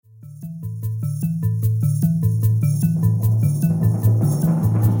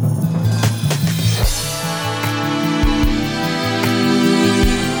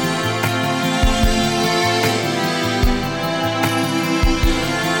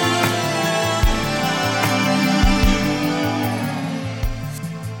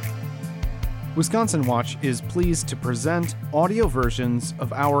Wisconsin Watch is pleased to present audio versions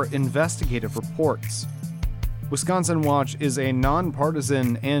of our investigative reports. Wisconsin Watch is a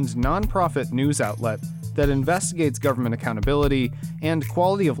nonpartisan and nonprofit news outlet that investigates government accountability and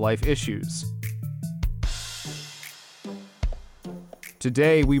quality of life issues.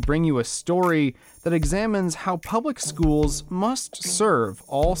 Today, we bring you a story that examines how public schools must serve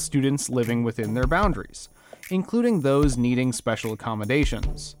all students living within their boundaries, including those needing special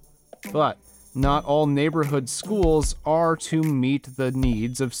accommodations. But not all neighborhood schools are to meet the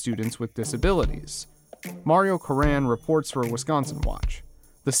needs of students with disabilities. Mario Coran reports for Wisconsin Watch.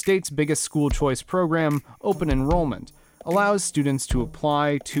 The state's biggest school choice program, open enrollment, allows students to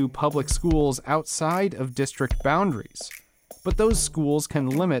apply to public schools outside of district boundaries. But those schools can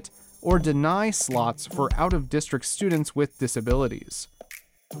limit or deny slots for out-of-district students with disabilities.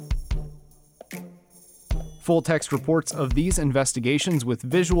 Full-text reports of these investigations with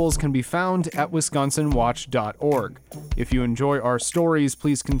visuals can be found at wisconsinwatch.org. If you enjoy our stories,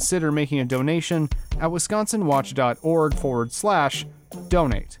 please consider making a donation at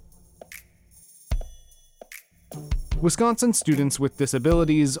wisconsinwatch.org/donate. Wisconsin students with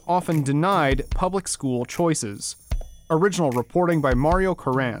disabilities often denied public school choices. Original reporting by Mario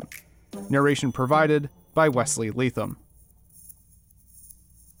Coran. Narration provided by Wesley Leatham.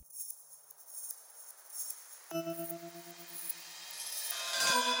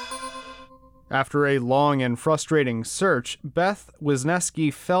 After a long and frustrating search, Beth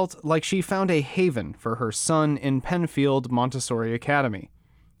Wisniewski felt like she found a haven for her son in Penfield Montessori Academy,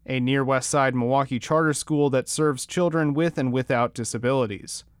 a near West Side Milwaukee charter school that serves children with and without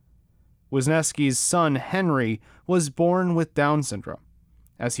disabilities. Wisniewski's son, Henry, was born with Down syndrome.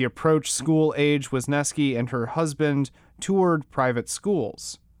 As he approached school age, Wisniewski and her husband toured private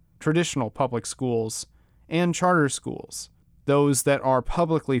schools, traditional public schools, and charter schools, those that are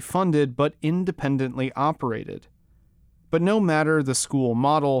publicly funded but independently operated. But no matter the school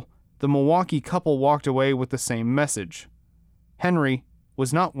model, the Milwaukee couple walked away with the same message. Henry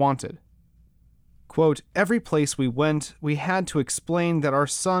was not wanted. Quote, "Every place we went, we had to explain that our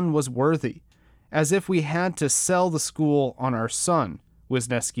son was worthy, as if we had to sell the school on our son,"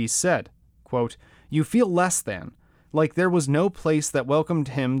 Wisniewski said. Quote, "You feel less than, like there was no place that welcomed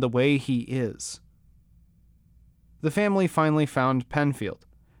him the way he is." The family finally found Penfield,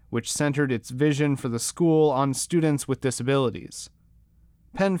 which centered its vision for the school on students with disabilities.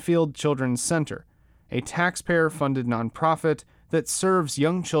 Penfield Children's Center, a taxpayer-funded nonprofit that serves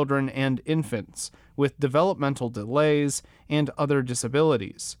young children and infants with developmental delays and other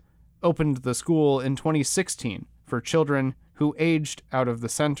disabilities, opened the school in 2016 for children who aged out of the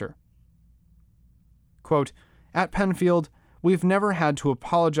center. Quote, "At Penfield, we've never had to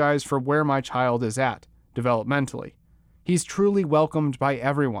apologize for where my child is at, developmentally. He's truly welcomed by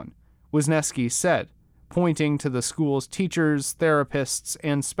everyone," Wisniewski said, pointing to the school's teachers, therapists,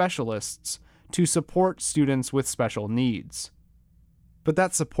 and specialists to support students with special needs. But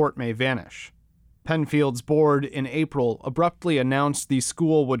that support may vanish. Penfield's board in April abruptly announced the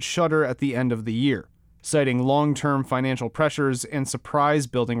school would shutter at the end of the year, citing long-term financial pressures and surprise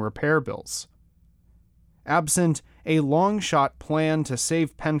building repair bills. Absent a long-shot plan to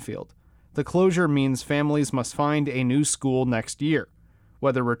save Penfield, the closure means families must find a new school next year,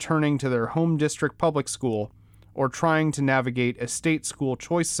 whether returning to their home district public school or trying to navigate a state school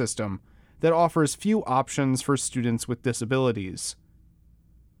choice system that offers few options for students with disabilities.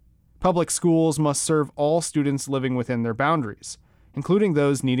 Public schools must serve all students living within their boundaries, including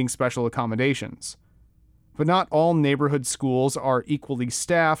those needing special accommodations. But not all neighborhood schools are equally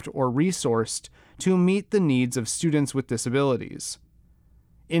staffed or resourced to meet the needs of students with disabilities.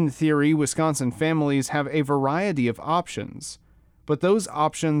 In theory, Wisconsin families have a variety of options, but those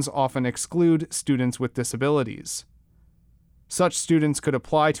options often exclude students with disabilities. Such students could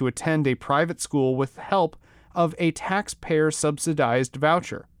apply to attend a private school with help of a taxpayer-subsidized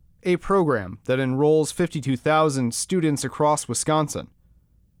voucher, a program that enrolls 52,000 students across Wisconsin.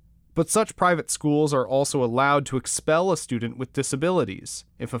 But such private schools are also allowed to expel a student with disabilities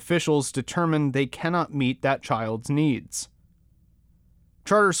if officials determine they cannot meet that child's needs.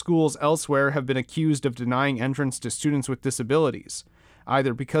 Charter schools elsewhere have been accused of denying entrance to students with disabilities,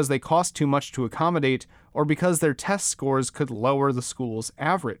 either because they cost too much to accommodate or because their test scores could lower the school's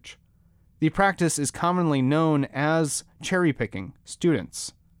average. The practice is commonly known as cherry-picking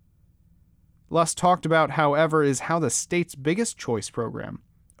students. Less talked about, however, is how the state's biggest choice program,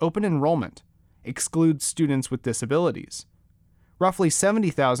 open enrollment, excludes students with disabilities. Roughly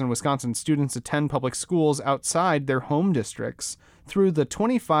 70,000 Wisconsin students attend public schools outside their home districts through the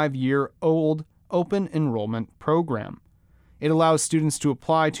 25-year-old open enrollment program. It allows students to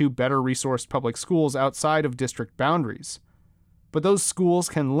apply to better-resourced public schools outside of district boundaries. But those schools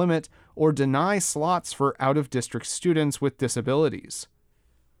can limit or deny slots for out-of-district students with disabilities.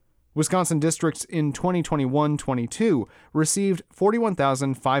 Wisconsin districts in 2021-22 received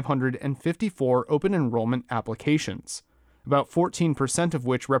 41,554 open enrollment applications, about 14% of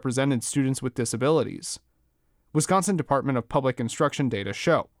which represented students with disabilities. Wisconsin Department of Public Instruction data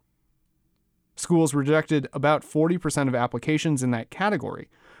show. Schools rejected about 40% of applications in that category,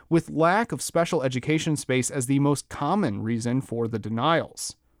 with lack of special education space as the most common reason for the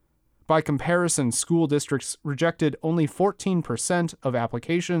denials. By comparison, school districts rejected only 14% of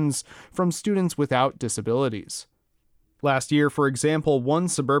applications from students without disabilities. Last year, for example, one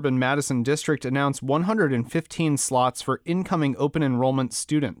suburban Madison district announced 115 slots for incoming open enrollment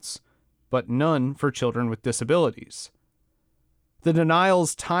students, but none for children with disabilities. The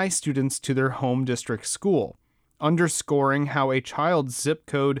denials tie students to their home district school, underscoring how a child's zip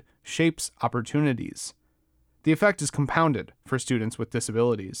code shapes opportunities. The effect is compounded for students with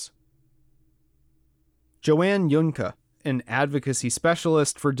disabilities. Joanne Junke, an advocacy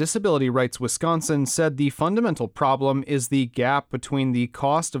specialist for Disability Rights Wisconsin, said the fundamental problem is the gap between the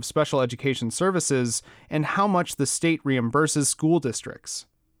cost of special education services and how much the state reimburses school districts.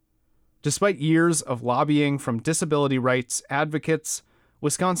 Despite years of lobbying from disability rights advocates,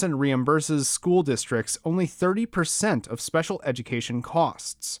 Wisconsin reimburses school districts only 30% of special education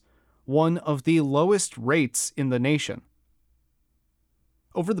costs, one of the lowest rates in the nation.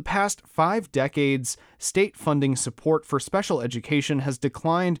 Over the past 5 decades, state funding support for special education has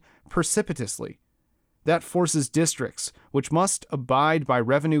declined precipitously. That forces districts, which must abide by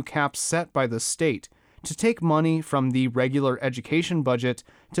revenue caps set by the state, to take money from the regular education budget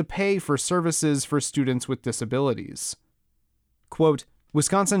to pay for services for students with disabilities. Quote,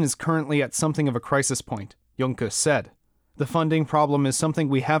 "Wisconsin is currently at something of a crisis point," Junke said. "The funding problem is something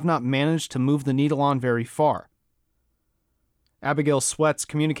we have not managed to move the needle on very far." Abigail Sweats,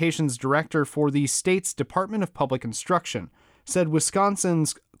 communications director for the state's Department of Public Instruction, said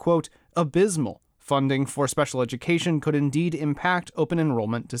Wisconsin's, quote, "abysmal funding for special education could indeed impact open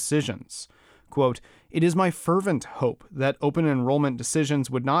enrollment decisions." Quote, "It is my fervent hope that open enrollment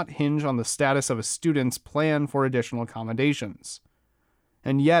decisions would not hinge on the status of a student's plan for additional accommodations.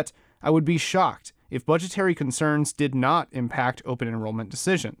 And yet, I would be shocked if budgetary concerns did not impact open enrollment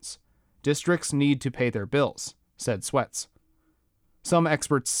decisions. Districts need to pay their bills," said Sweats. Some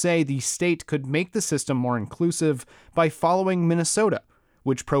experts say the state could make the system more inclusive by following Minnesota,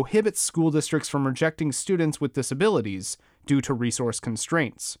 which prohibits school districts from rejecting students with disabilities due to resource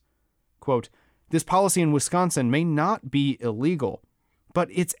constraints. Quote, "This policy in Wisconsin may not be illegal, but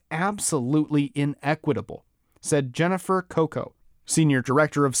it's absolutely inequitable," said Jennifer Coco, Senior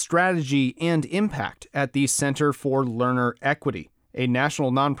Director of Strategy and Impact at the Center for Learner Equity, a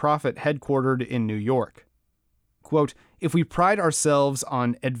national nonprofit headquartered in New York. Quote, "If we pride ourselves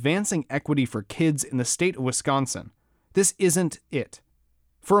on advancing equity for kids in the state of Wisconsin, this isn't it.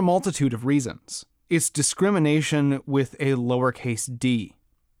 For a multitude of reasons. It's discrimination with a lowercase d."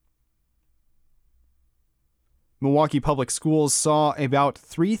 Milwaukee Public Schools saw about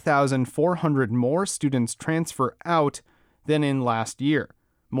 3,400 more students transfer out than in last year,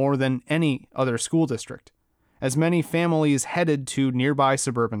 more than any other school district, as many families headed to nearby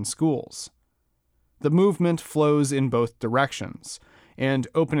suburban schools. The movement flows in both directions, and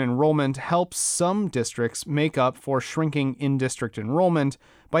open enrollment helps some districts make up for shrinking in-district enrollment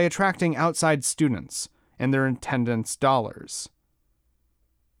by attracting outside students and their attendance dollars.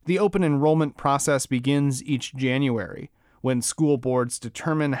 The open enrollment process begins each January, when school boards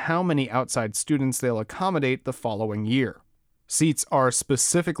determine how many outside students they'll accommodate the following year. Seats are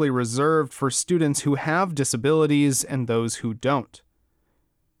specifically reserved for students who have disabilities and those who don't.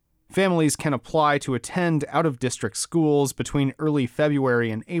 Families can apply to attend out-of-district schools between early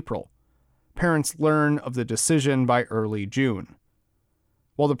February and April. Parents learn of the decision by early June.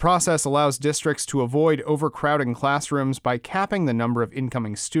 While the process allows districts to avoid overcrowding classrooms by capping the number of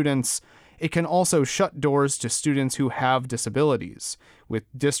incoming students, it can also shut doors to students who have disabilities, with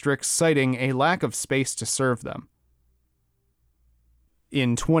districts citing a lack of space to serve them.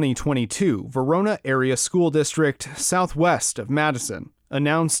 In 2022, Verona Area School District, southwest of Madison,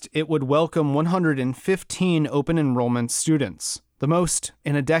 announced it would welcome 115 open enrollment students, the most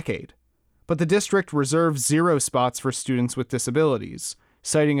in a decade. But the district reserved 0 spots for students with disabilities,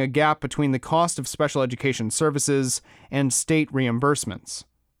 citing a gap between the cost of special education services and state reimbursements.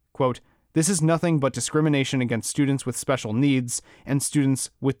 Quote, "This is nothing but discrimination against students with special needs and students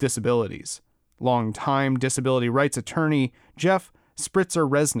with disabilities," longtime disability rights attorney Jeff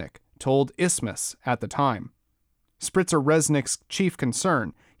Spritzer-Resnick told Isthmus at the time. Spitzer-Resnick's chief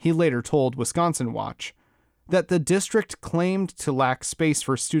concern, he later told Wisconsin Watch, that the district claimed to lack space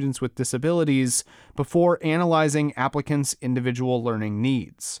for students with disabilities before analyzing applicants' individual learning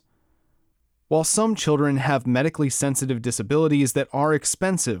needs. While some children have medically sensitive disabilities that are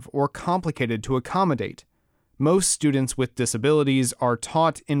expensive or complicated to accommodate, most students with disabilities are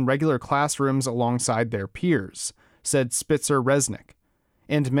taught in regular classrooms alongside their peers, said Spitzer-Resnick,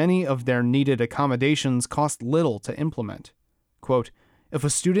 and many of their needed accommodations cost little to implement. Quote, if a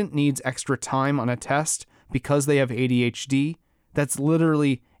student needs extra time on a test because they have ADHD, that's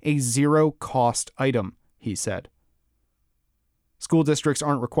literally a zero-cost item, he said. School districts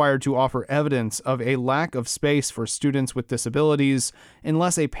aren't required to offer evidence of a lack of space for students with disabilities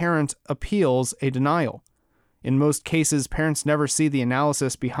unless a parent appeals a denial. In most cases, parents never see the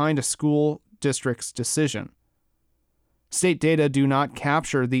analysis behind a school district's decision. State data do not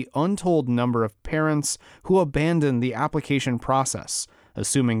capture the untold number of parents who abandon the application process,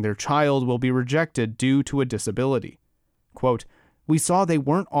 assuming their child will be rejected due to a disability. Quote, we saw they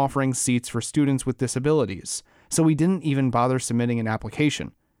weren't offering seats for students with disabilities, so we didn't even bother submitting an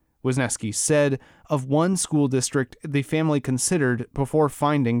application, Wisniewski said of one school district the family considered before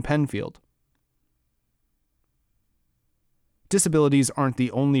finding Penfield. Disabilities aren't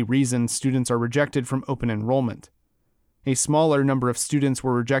the only reason students are rejected from open enrollment. A smaller number of students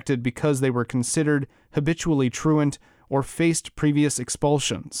were rejected because they were considered habitually truant or faced previous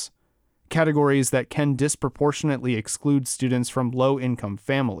expulsions, categories that can disproportionately exclude students from low-income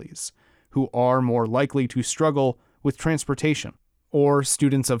families, who are more likely to struggle with transportation, or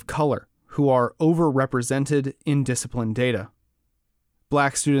students of color, who are overrepresented in discipline data.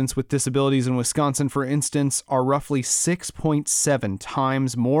 Black students with disabilities in Wisconsin, for instance, are roughly 6.7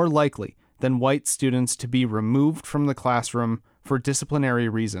 times more likely than white students to be removed from the classroom for disciplinary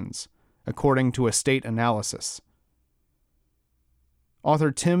reasons, according to a state analysis.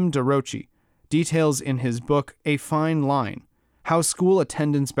 Author Tim DeRoche details in his book A Fine Line how school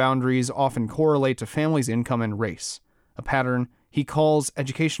attendance boundaries often correlate to families' income and race, a pattern he calls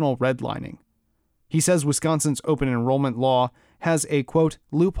educational redlining. He says Wisconsin's open enrollment law has a, quote,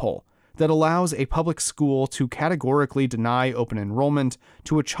 loophole that allows a public school to categorically deny open enrollment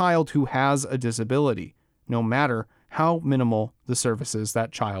to a child who has a disability, no matter how minimal the services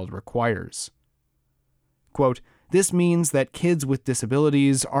that child requires. Quote, this means that kids with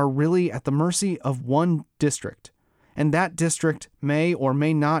disabilities are really at the mercy of one district, and that district may or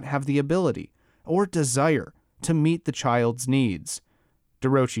may not have the ability or desire to meet the child's needs,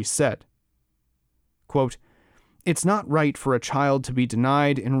 DeRoche said. Quote, it's not right for a child to be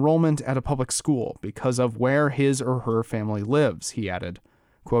denied enrollment at a public school because of where his or her family lives, he added.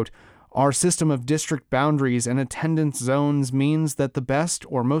 Quote, our system of district boundaries and attendance zones means that the best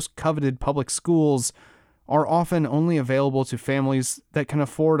or most coveted public schools are often only available to families that can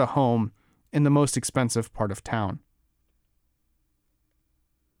afford a home in the most expensive part of town.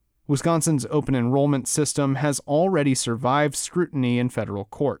 Wisconsin's open enrollment system has already survived scrutiny in federal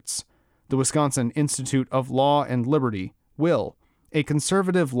courts. The Wisconsin Institute of Law and Liberty, WIL, a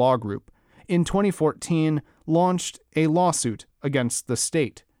conservative law group, in 2014 launched a lawsuit against the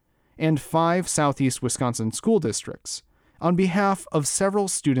state and 5 southeast Wisconsin school districts on behalf of several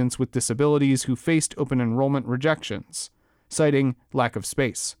students with disabilities who faced open enrollment rejections, citing lack of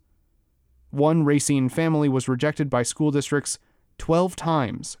space. One Racine family was rejected by school districts 12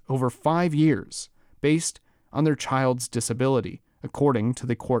 times over 5 years based on their child's disability, according to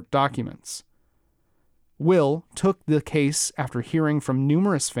the court documents. WIL took the case after hearing from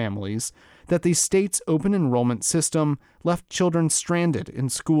numerous families that the state's open enrollment system left children stranded in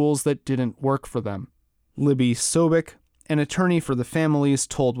schools that didn't work for them. Libby Sobek, an attorney for the families,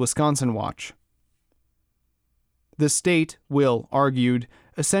 told Wisconsin Watch. The state, WIL argued,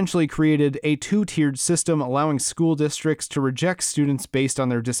 essentially created a 2-tiered system allowing school districts to reject students based on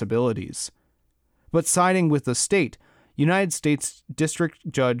their disabilities. But siding with the state, United States District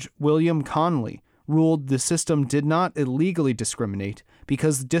Judge William Conley ruled the system did not illegally discriminate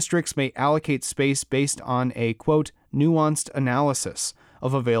because districts may allocate space based on a, quote, nuanced analysis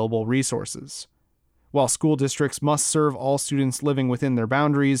of available resources. While school districts must serve all students living within their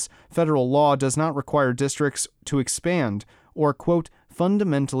boundaries, federal law does not require districts to expand or, quote,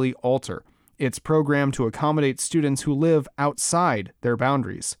 fundamentally alter its program to accommodate students who live outside their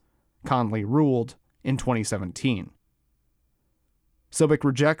boundaries, Conley ruled in 2017. Sobek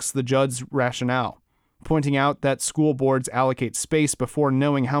rejects the judge's rationale, pointing out that school boards allocate space before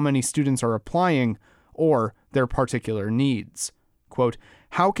knowing how many students are applying or their particular needs. Quote,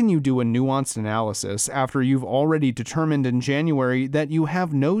 How can you do a nuanced analysis after you've already determined in January that you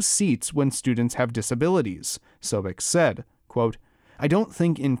have no seats when students have disabilities? Sobek said, quote, I don't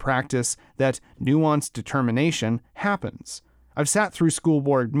think in practice that nuanced determination happens. I've sat through school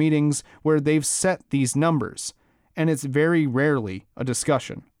board meetings where they've set these numbers, and it's very rarely a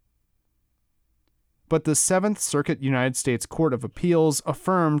discussion. But the Seventh Circuit United States Court of Appeals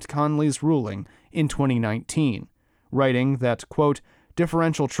affirmed Conley's ruling in 2019, writing that, quote,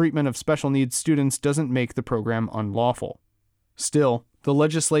 differential treatment of special needs students doesn't make the program unlawful. Still, the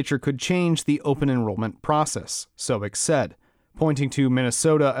legislature could change the open enrollment process, Sobek said, pointing to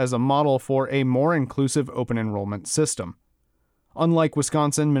Minnesota as a model for a more inclusive open enrollment system. Unlike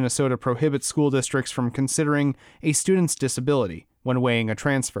Wisconsin, Minnesota prohibits school districts from considering a student's disability when weighing a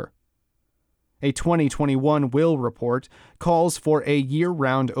transfer. A 2021 Will report calls for a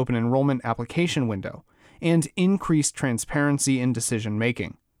year-round open enrollment application window and increased transparency in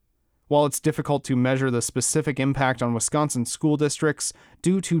decision-making. While it's difficult to measure the specific impact on Wisconsin school districts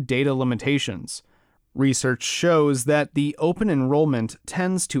due to data limitations, research shows that the open enrollment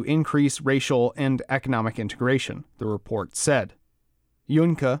tends to increase racial and economic integration, the report said.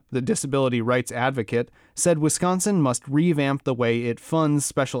 Junke, the disability rights advocate, said Wisconsin must revamp the way it funds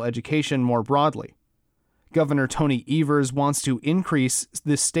special education more broadly. Governor Tony Evers wants to increase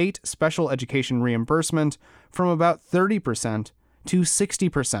the state special education reimbursement from about 30% to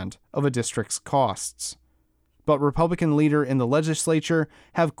 60% of a district's costs. But Republican leaders in the legislature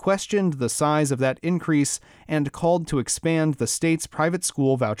have questioned the size of that increase and called to expand the state's private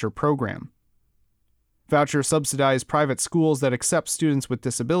school voucher program. Voucher-subsidized private schools that accept students with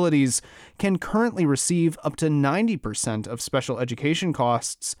disabilities can currently receive up to 90% of special education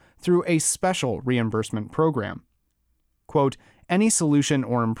costs through a special reimbursement program. Quote, any solution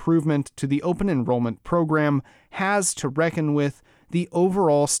or improvement to the open enrollment program has to reckon with the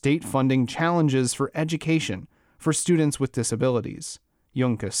overall state funding challenges for education for students with disabilities,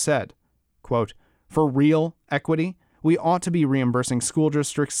 Junke said. Quote, for real equity, we ought to be reimbursing school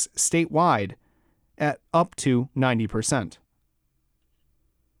districts statewide at up to 90%.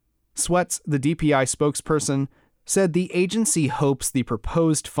 Sweats, the DPI spokesperson, said the agency hopes the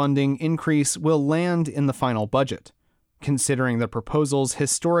proposed funding increase will land in the final budget, considering the proposal's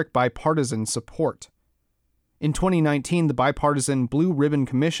historic bipartisan support. In 2019, the bipartisan Blue Ribbon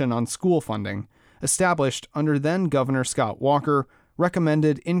Commission on School Funding, established under then-Governor Scott Walker,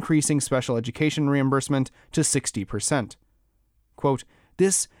 recommended increasing special education reimbursement to 60%. Quote,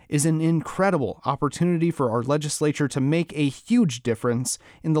 this is an incredible opportunity for our legislature to make a huge difference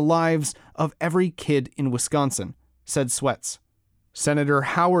in the lives of every kid in Wisconsin, said Sweats. Senator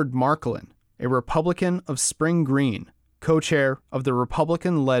Howard Marklin, a Republican of Spring Green, co-chair of the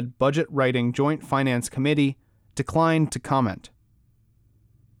Republican-led Budget Writing Joint Finance Committee, declined to comment.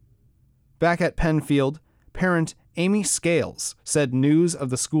 Back at Penfield, parent Amy Scales said news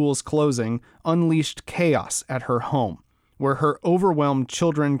of the school's closing unleashed chaos at her home, where her overwhelmed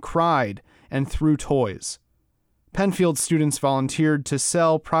children cried and threw toys. Penfield students volunteered to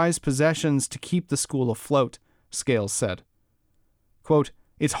sell prized possessions to keep the school afloat, Scales said. Quote,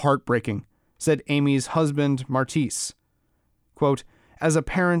 it's heartbreaking, said Amy's husband, Martise. Quote, as a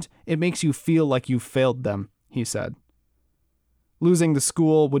parent, it makes you feel like you failed them, he said. Losing the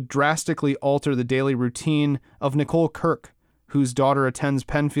school would drastically alter the daily routine of Nicole Kirk, whose daughter attends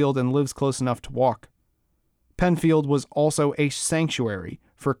Penfield and lives close enough to walk. Penfield was also a sanctuary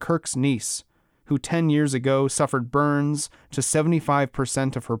for Kirk's niece, who 10 years ago suffered burns to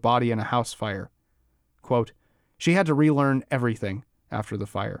 75% of her body in a house fire. Quote, she had to relearn everything after the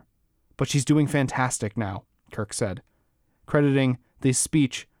fire, but she's doing fantastic now, Kirk said, crediting the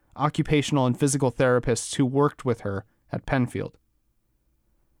speech, occupational, and physical therapists who worked with her at Penfield.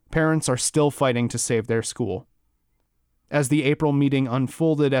 Parents are still fighting to save their school. As the April meeting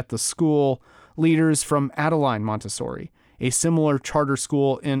unfolded at the school, leaders from Adeline Montessori, a similar charter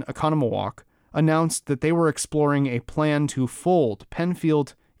school in Oconomowoc, announced that they were exploring a plan to fold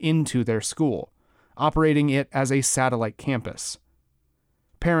Penfield into their school, operating it as a satellite campus.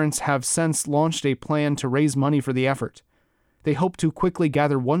 Parents have since launched a plan to raise money for the effort. They hope to quickly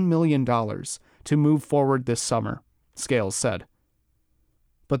gather $1 million to move forward this summer, Scales said.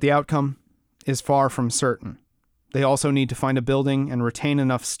 But the outcome is far from certain. They also need to find a building and retain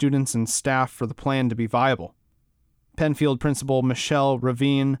enough students and staff for the plan to be viable. Penfield principal Michelle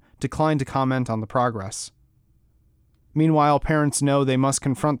Ravine declined to comment on the progress. Meanwhile, parents know they must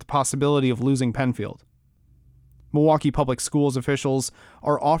confront the possibility of losing Penfield. Milwaukee Public Schools officials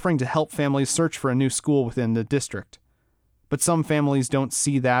are offering to help families search for a new school within the district, but some families don't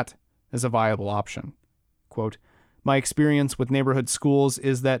see that as a viable option. Quote, My experience with neighborhood schools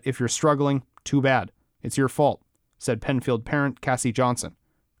is that if you're struggling, too bad. It's your fault, said Penfield parent Cassie Johnson.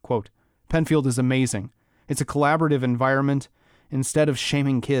 Quote, Penfield is amazing. It's a collaborative environment instead of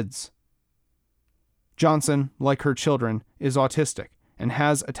shaming kids. Johnson, like her children, is autistic and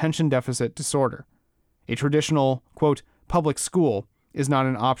has attention deficit disorder. A traditional, quote, public school is not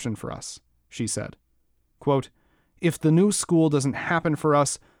an option for us, she said. Quote, if the new school doesn't happen for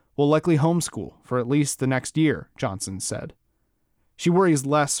us, we'll likely homeschool for at least the next year, Johnson said. She worries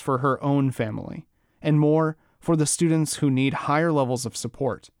less for her own family and more for the students who need higher levels of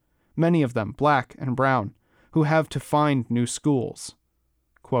support, many of them black and brown, who have to find new schools.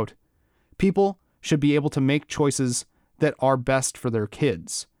 Quote, people should be able to make choices that are best for their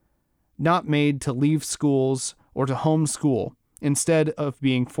kids, not made to leave schools or to homeschool instead of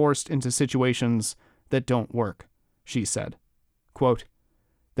being forced into situations that don't work, she said. Quote,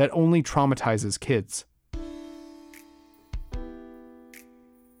 that only traumatizes kids.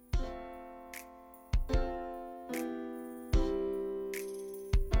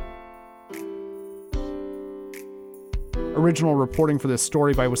 Original reporting for this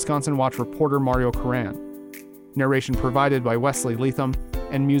story by Wisconsin Watch reporter Mario Coran. Narration provided by Wesley Leatham,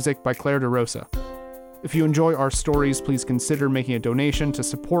 and music by Claire DeRosa. If you enjoy our stories, please consider making a donation to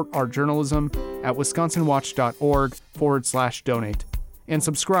support our journalism at wisconsinwatch.org/donate, and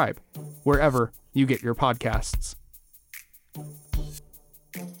subscribe wherever you get your podcasts.